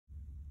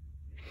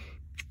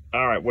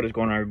All right, what is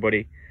going on,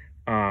 everybody?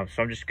 So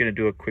I'm just gonna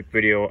do a quick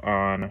video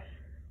on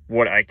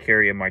what I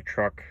carry in my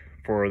truck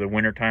for the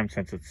winter time,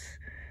 since it's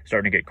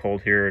starting to get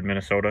cold here in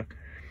Minnesota.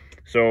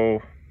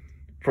 So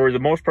for the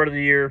most part of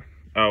the year,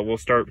 we'll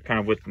start kind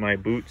of with my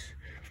boots.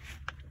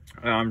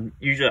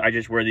 Usually I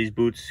just wear these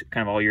boots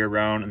kind of all year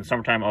round. In the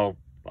summertime, I'll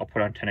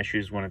put on tennis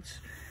shoes when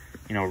it's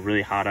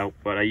really hot out.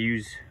 But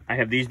I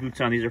have these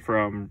boots on. These are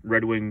from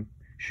Red Wing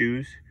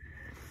shoes.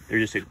 They're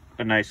just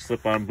a nice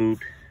slip-on boot.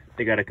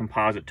 They got a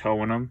composite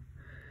toe in them,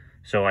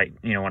 so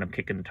when I'm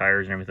kicking the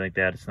tires and everything like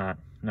that, it's not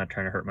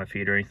trying to hurt my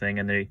feet or anything.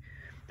 And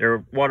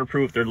they're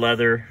waterproof. They're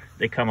leather.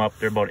 They come up.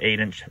 They're about 8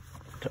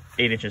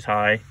 inches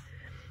high.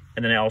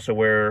 And then I also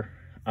wear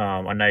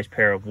a nice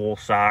pair of wool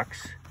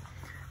socks.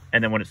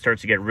 And then when it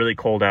starts to get really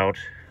cold out,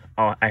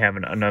 I have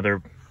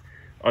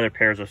other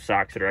pairs of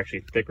socks that are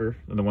actually thicker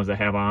than the ones I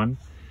have on.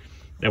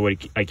 That way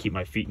I keep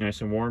my feet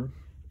nice and warm.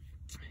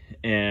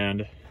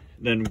 And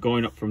then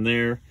going up from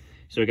there,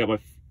 so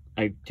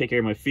I take care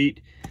of my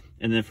feet.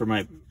 And then for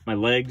my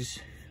legs,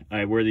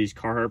 I wear these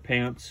Carhartt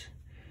pants.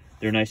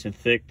 They're nice and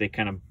thick. They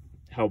kind of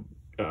help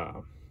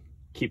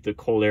keep the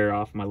cold air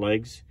off my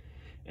legs.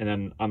 And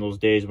then on those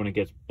days when it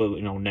gets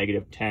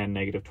 -10,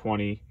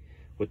 -20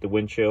 with the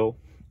wind chill,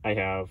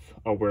 I'll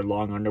wear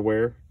long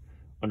underwear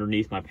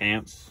underneath my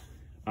pants,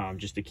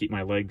 just to keep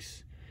my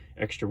legs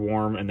extra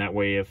warm. And that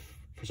way, if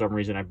for some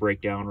reason I break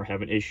down or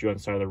have an issue on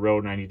the side of the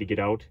road and I need to get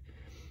out,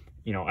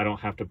 I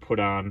don't have to put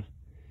on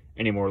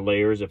any more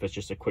layers if it's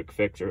just a quick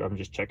fix or I'm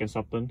just checking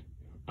something.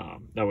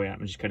 That way I'm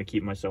just kind of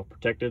keeping myself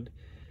protected.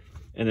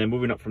 And then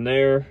moving up from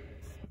there,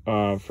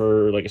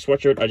 for like a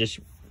sweatshirt, I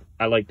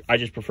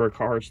just prefer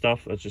Carhartt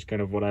stuff. That's just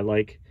kind of what I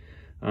like.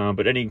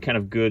 But any kind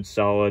of good,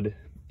 solid,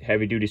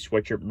 heavy-duty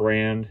sweatshirt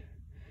brand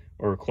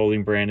or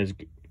clothing brand is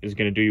going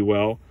to do you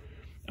well.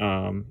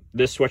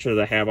 This sweatshirt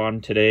that I have on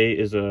today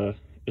is a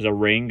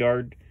rain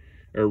guard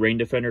or rain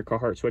defender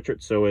Carhartt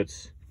sweatshirt. So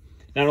it's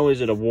not only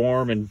is it a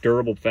warm and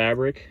durable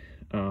fabric,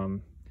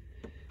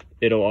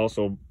 it'll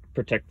also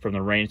protect from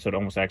the rain, so it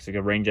almost acts like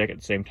a rain jacket at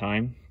the same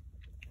time,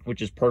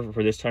 which is perfect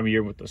for this time of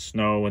year with the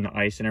snow and the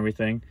ice and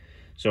everything.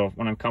 So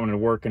when I'm coming to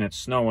work and it's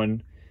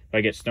snowing, if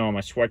I get snow on my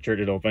sweatshirt,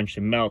 it'll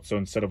eventually melt. So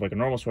instead of like a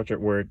normal sweatshirt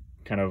where it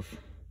kind of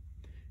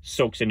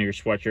soaks into your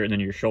sweatshirt and then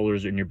your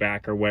shoulders and your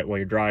back are wet while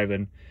you're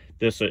driving,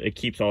 it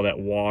keeps all that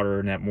water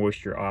and that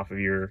moisture off of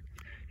your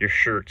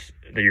shirts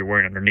that you're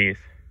wearing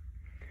underneath.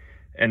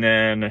 And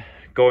then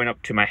going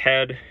up to my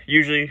head,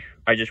 usually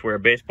I just wear a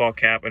baseball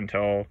cap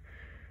until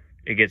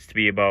it gets to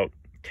be about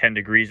 10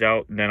 degrees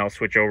out, and then I'll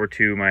switch over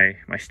to my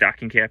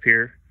stocking cap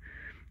here.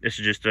 This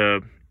is just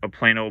a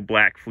plain old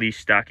black fleece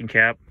stocking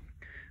cap,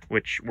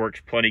 which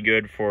works plenty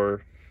good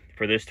for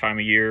this time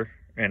of year.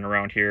 And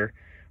around here,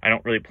 I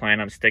don't really plan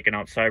on sticking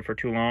outside for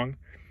too long,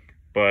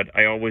 but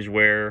I always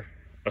wear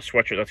a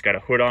sweatshirt that's got a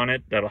hood on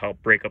it. That'll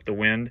help break up the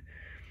wind.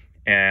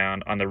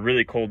 And on the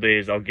really cold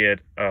days, I'll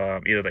get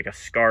either like a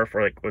scarf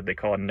or like what they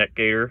call a neck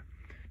gaiter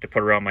to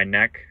put around my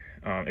neck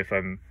if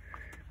I'm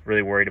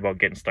really worried about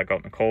getting stuck out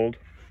in the cold.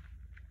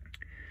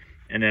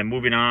 And then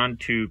moving on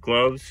to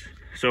gloves.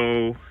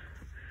 So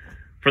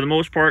for the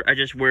most part, I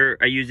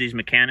use these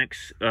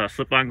Mechanics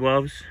slip-on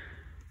gloves.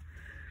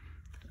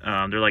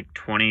 They're like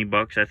 20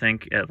 bucks, I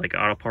think, at like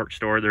auto parts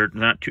store. They're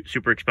not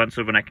super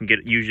expensive, and I can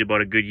get usually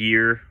about a good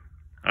year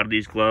out of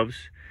these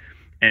gloves.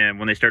 And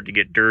when they start to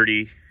get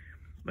dirty,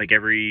 like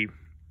every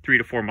 3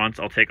 to 4 months,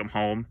 I'll take them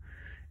home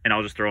and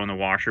I'll just throw in the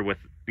washer with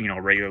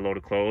a regular load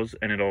of clothes,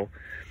 and it'll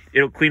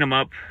clean them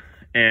up,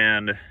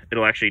 and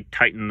it'll actually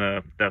tighten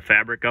the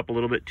fabric up a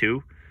little bit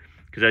too,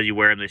 because as you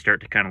wear them, they start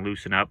to kind of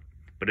loosen up.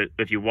 But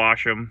if you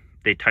wash them,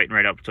 they tighten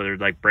right up, so they're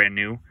like brand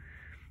new.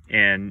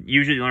 And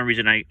usually the only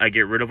reason I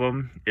get rid of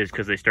them is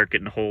because they start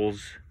getting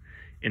holes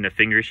in the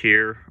fingers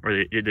here, or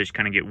they just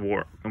kind of get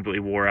completely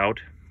wore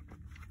out,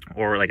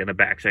 or like in the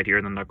backside here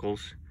in the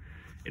knuckles.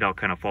 It all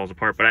kind of falls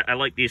apart. But I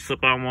like these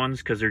slip-on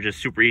ones because they're just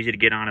super easy to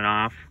get on and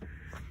off.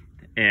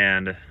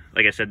 And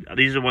like I said,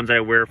 these are the ones I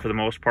wear for the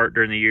most part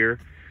during the year.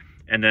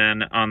 And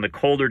then on the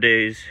colder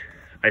days,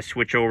 I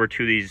switch over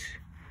to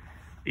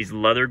these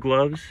leather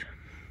gloves.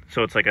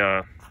 So it's like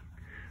a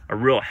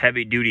real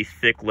heavy-duty,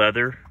 thick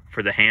leather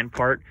for the hand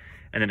part.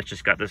 And then it's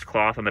just got this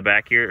cloth on the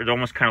back here. It's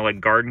almost kind of like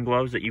garden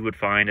gloves that you would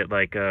find at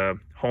like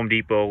Home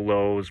Depot,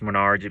 Lowe's,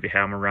 Menards, if you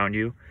have them around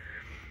you.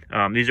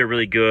 These are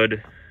really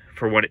good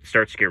for when it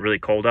starts to get really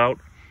cold out.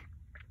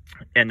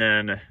 And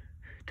then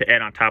to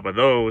add on top of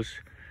those,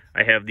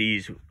 I have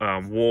these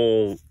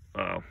wool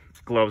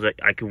gloves that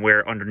I can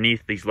wear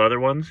underneath these leather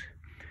ones.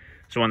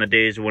 So on the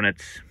days when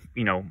it's,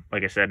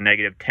 like I said,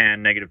 -10,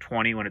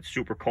 -20, when it's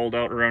super cold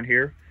out around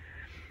here,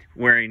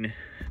 wearing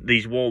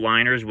these wool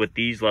liners with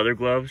these leather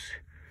gloves,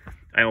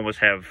 I almost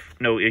have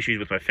no issues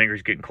with my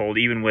fingers getting cold.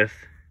 Even with,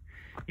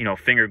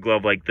 finger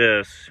glove like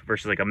this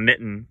versus like a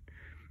mitten,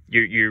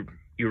 you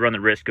run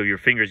the risk of your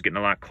fingers getting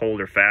a lot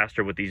colder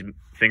faster with these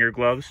finger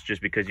gloves,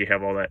 just because you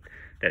have all that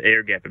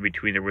air gap in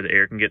between there where the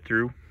air can get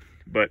through.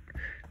 But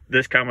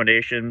this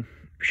combination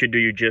should do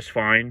you just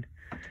fine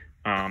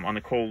on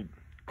the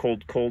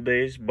cold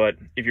days. But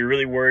if you're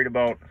really worried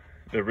about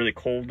the really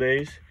cold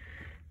days,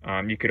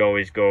 you could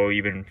always go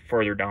even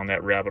further down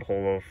that rabbit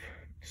hole of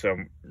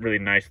some really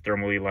nice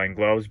thermally lined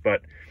gloves.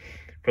 But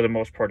for the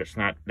most part, it's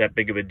not that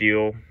big of a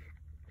deal,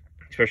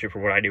 especially for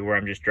what I do, where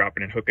I'm just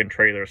dropping and hooking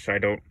trailers, so I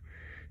don't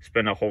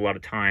spend a whole lot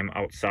of time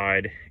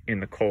outside in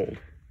the cold.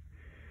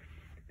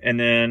 And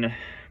then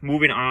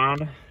moving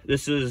on,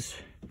 this is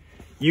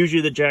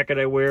usually the jacket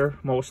I wear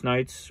most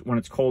nights when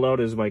it's cold out,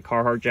 is my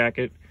Carhartt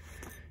jacket.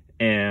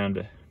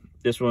 And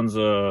this one's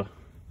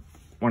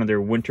one of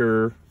their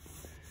winter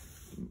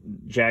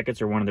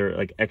jackets, or one of their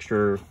like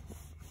extra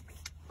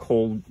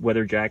cold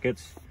weather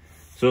jackets.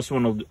 So this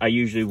one I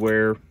usually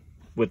wear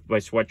with my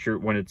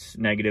sweatshirt when it's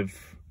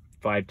negative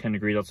 5-10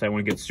 degrees outside.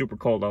 When it gets super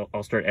cold,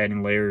 I'll start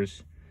adding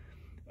layers.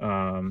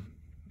 I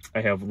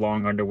have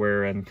long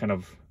underwear and kind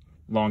of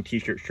long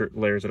shirt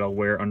layers that I'll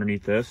wear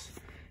underneath this,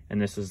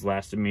 and this has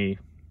lasted me,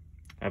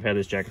 I've had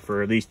this jacket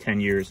for at least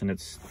 10 years and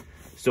it's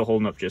still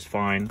holding up just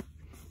fine.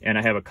 And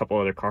I have a couple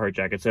other Carhartt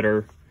jackets that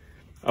are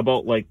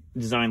about like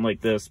designed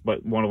like this,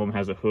 but one of them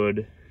has a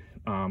hood.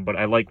 But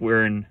I like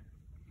wearing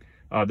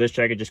this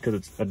jacket just because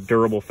it's a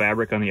durable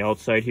fabric on the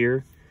outside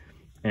here,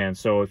 and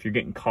so if you're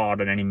getting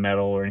caught on any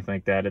metal or anything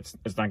like that, it's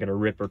not going to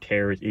rip or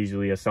tear as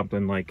easily as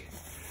something like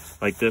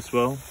this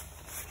will.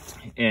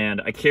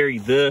 And I carry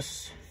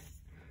this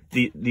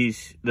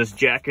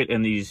jacket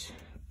and these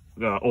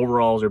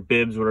overalls or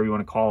bibs, whatever you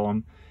want to call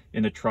them,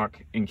 in the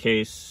truck in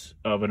case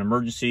of an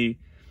emergency,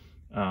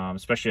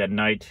 especially at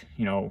night.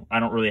 You know, I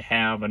don't really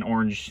have an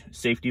orange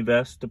safety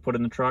vest to put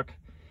in the truck,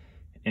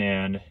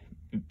 and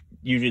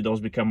usually those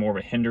become more of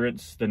a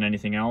hindrance than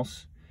anything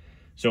else.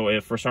 So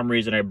if for some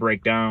reason I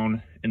break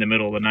down in the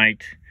middle of the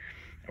night,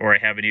 or I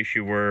have an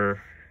issue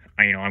where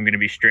I'm going to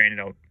be stranded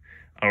out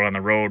on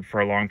the road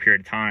for a long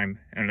period of time,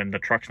 and then the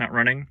truck's not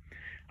running,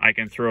 I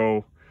can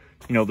throw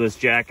this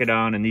jacket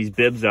on and these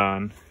bibs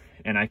on,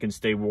 and I can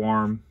stay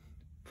warm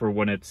for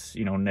when it's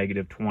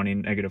negative 20,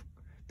 negative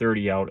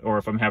 30 out. Or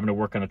if I'm having to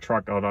work on a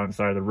truck out on the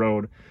side of the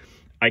road,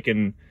 I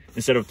can,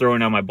 instead of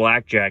throwing on my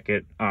black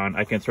jacket on,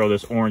 I can throw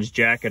this orange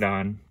jacket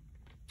on,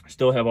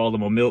 still have all the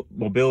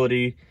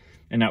mobility,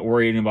 and not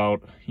worrying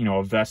about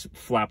a vest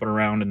flapping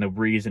around in the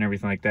breeze and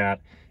everything like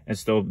that, and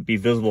still be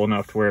visible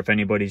enough to where if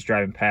anybody's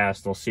driving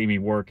past, they'll see me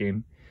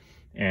working,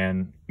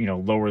 and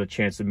lower the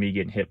chance of me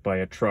getting hit by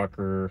a truck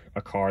or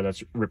a car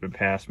that's ripping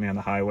past me on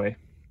the highway.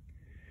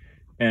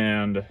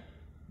 And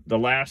the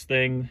last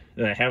thing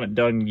that I haven't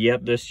done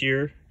yet this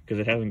year, because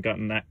it hasn't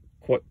gotten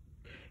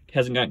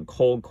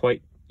cold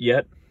quite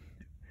yet,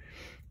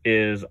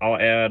 is I'll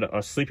add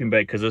a sleeping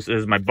bag, because this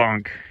is my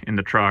bunk in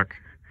the truck.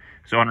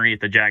 So underneath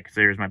the jacket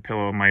there's my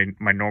pillow, my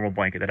normal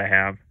blanket that I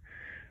have.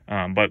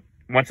 But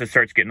once it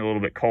starts getting a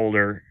little bit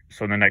colder,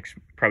 so in the next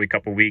probably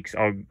couple weeks,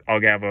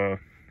 I'll have a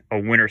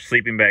winter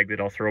sleeping bag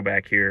that I'll throw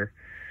back here.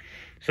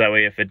 So that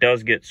way, if it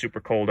does get super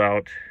cold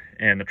out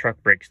and the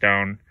truck breaks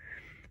down,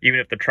 even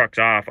if the truck's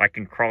off, I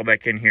can crawl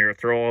back in here,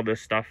 throw all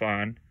this stuff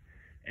on,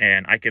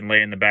 and I can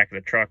lay in the back of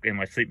the truck in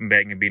my sleeping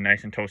bag and be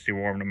nice and toasty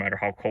warm no matter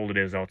how cold it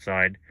is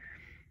outside.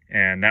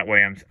 And that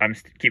way I'm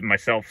keeping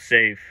myself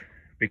safe,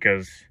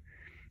 because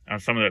on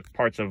some of the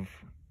parts of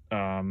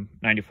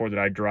 94 that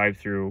I drive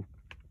through,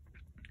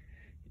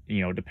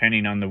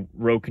 depending on the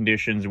road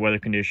conditions, weather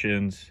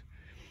conditions,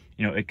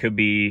 it could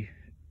be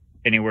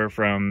anywhere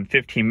from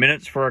 15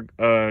 minutes for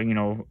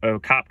a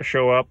cop to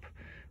show up,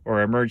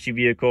 or an emergency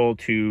vehicle,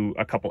 to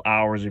a couple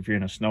hours if you're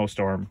in a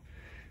snowstorm.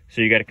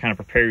 So you got to kind of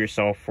prepare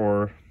yourself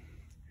for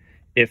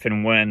if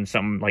and when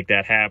something like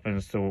that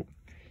happens. So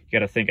you got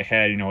to think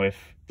ahead. If,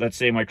 let's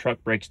say, my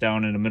truck breaks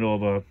down in the middle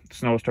of a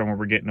snowstorm where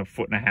we're getting 1.5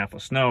 feet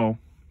of snow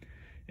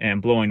and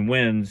blowing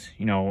winds,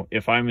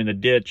 if I'm in the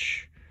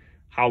ditch,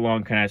 how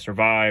long can I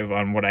survive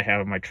on what I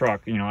have in my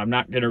truck? I'm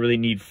not going to really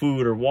need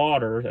food or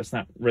water. That's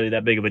not really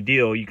that big of a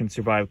deal. You can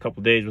survive a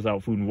couple days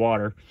without food and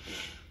water.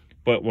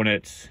 But when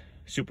it's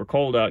super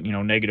cold out,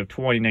 negative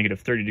 20,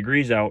 negative 30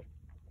 degrees out,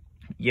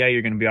 yeah,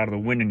 you're going to be out of the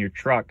wind in your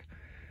truck.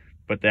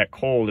 But that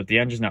cold, if the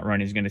engine's not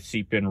running, is going to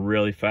seep in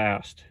really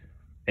fast.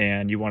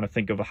 And you want to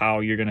think of how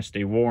you're going to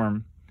stay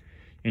warm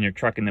in your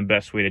truck. And the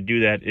best way to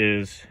do that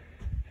is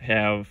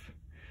have,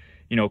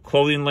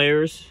 clothing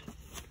layers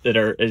that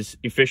are as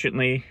efficient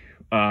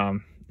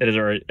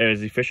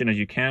as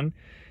you can.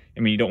 I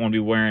mean, you don't want to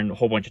be wearing a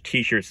whole bunch of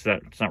t-shirts.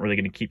 That's not really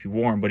going to keep you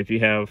warm. But if you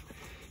have,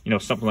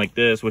 something like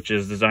this, which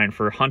is designed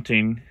for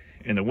hunting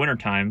in the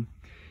wintertime,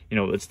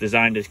 it's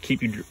designed to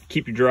keep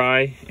you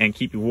dry and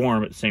keep you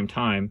warm at the same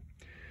time.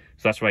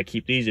 So that's why I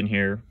keep these in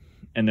here.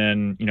 And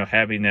then,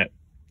 having that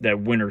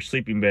winter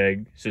sleeping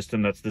bag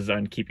system that's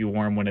designed to keep you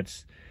warm when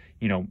it's,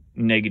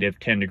 negative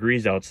 10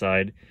 degrees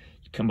outside.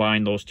 You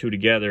combine those two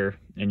together,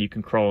 and you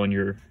can crawl in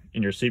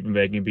your sleeping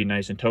bag and be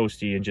nice and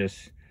toasty, and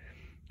just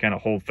kind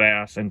of hold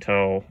fast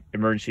until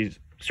emergency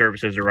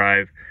services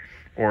arrive,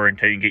 or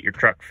until you get your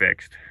truck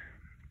fixed.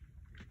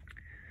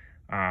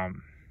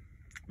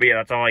 But yeah,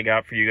 that's all I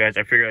got for you guys.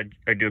 I figured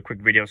I'd do a quick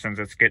video since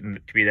it's getting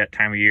to be that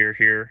time of year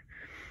here.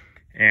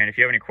 And if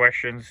you have any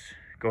questions,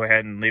 go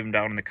ahead and leave them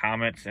down in the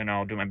comments, and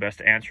I'll do my best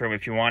to answer them.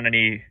 If you want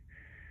any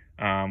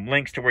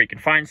links to where you can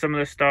find some of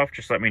this stuff,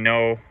 just let me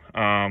know.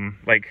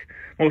 Like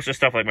most of the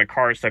stuff, like my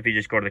car stuff, you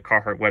just go to the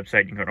Carhartt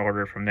website, you can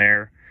order it from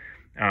there.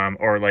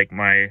 Or like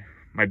my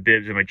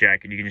bibs and my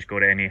jacket, you can just go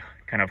to any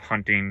kind of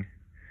hunting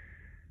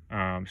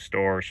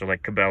store. So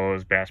like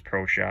Cabela's, Bass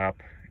Pro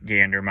Shop,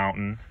 Gander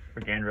Mountain,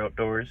 or Gander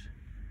Outdoors.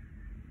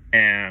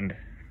 And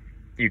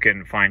you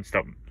can find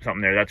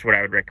something there. That's what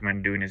I would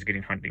recommend doing, is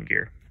getting hunting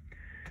gear.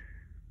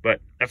 But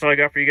that's all I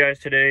got for you guys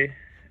today,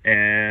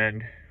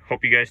 and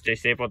hope you guys stay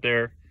safe out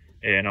there,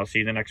 and I'll see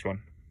you in the next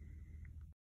one.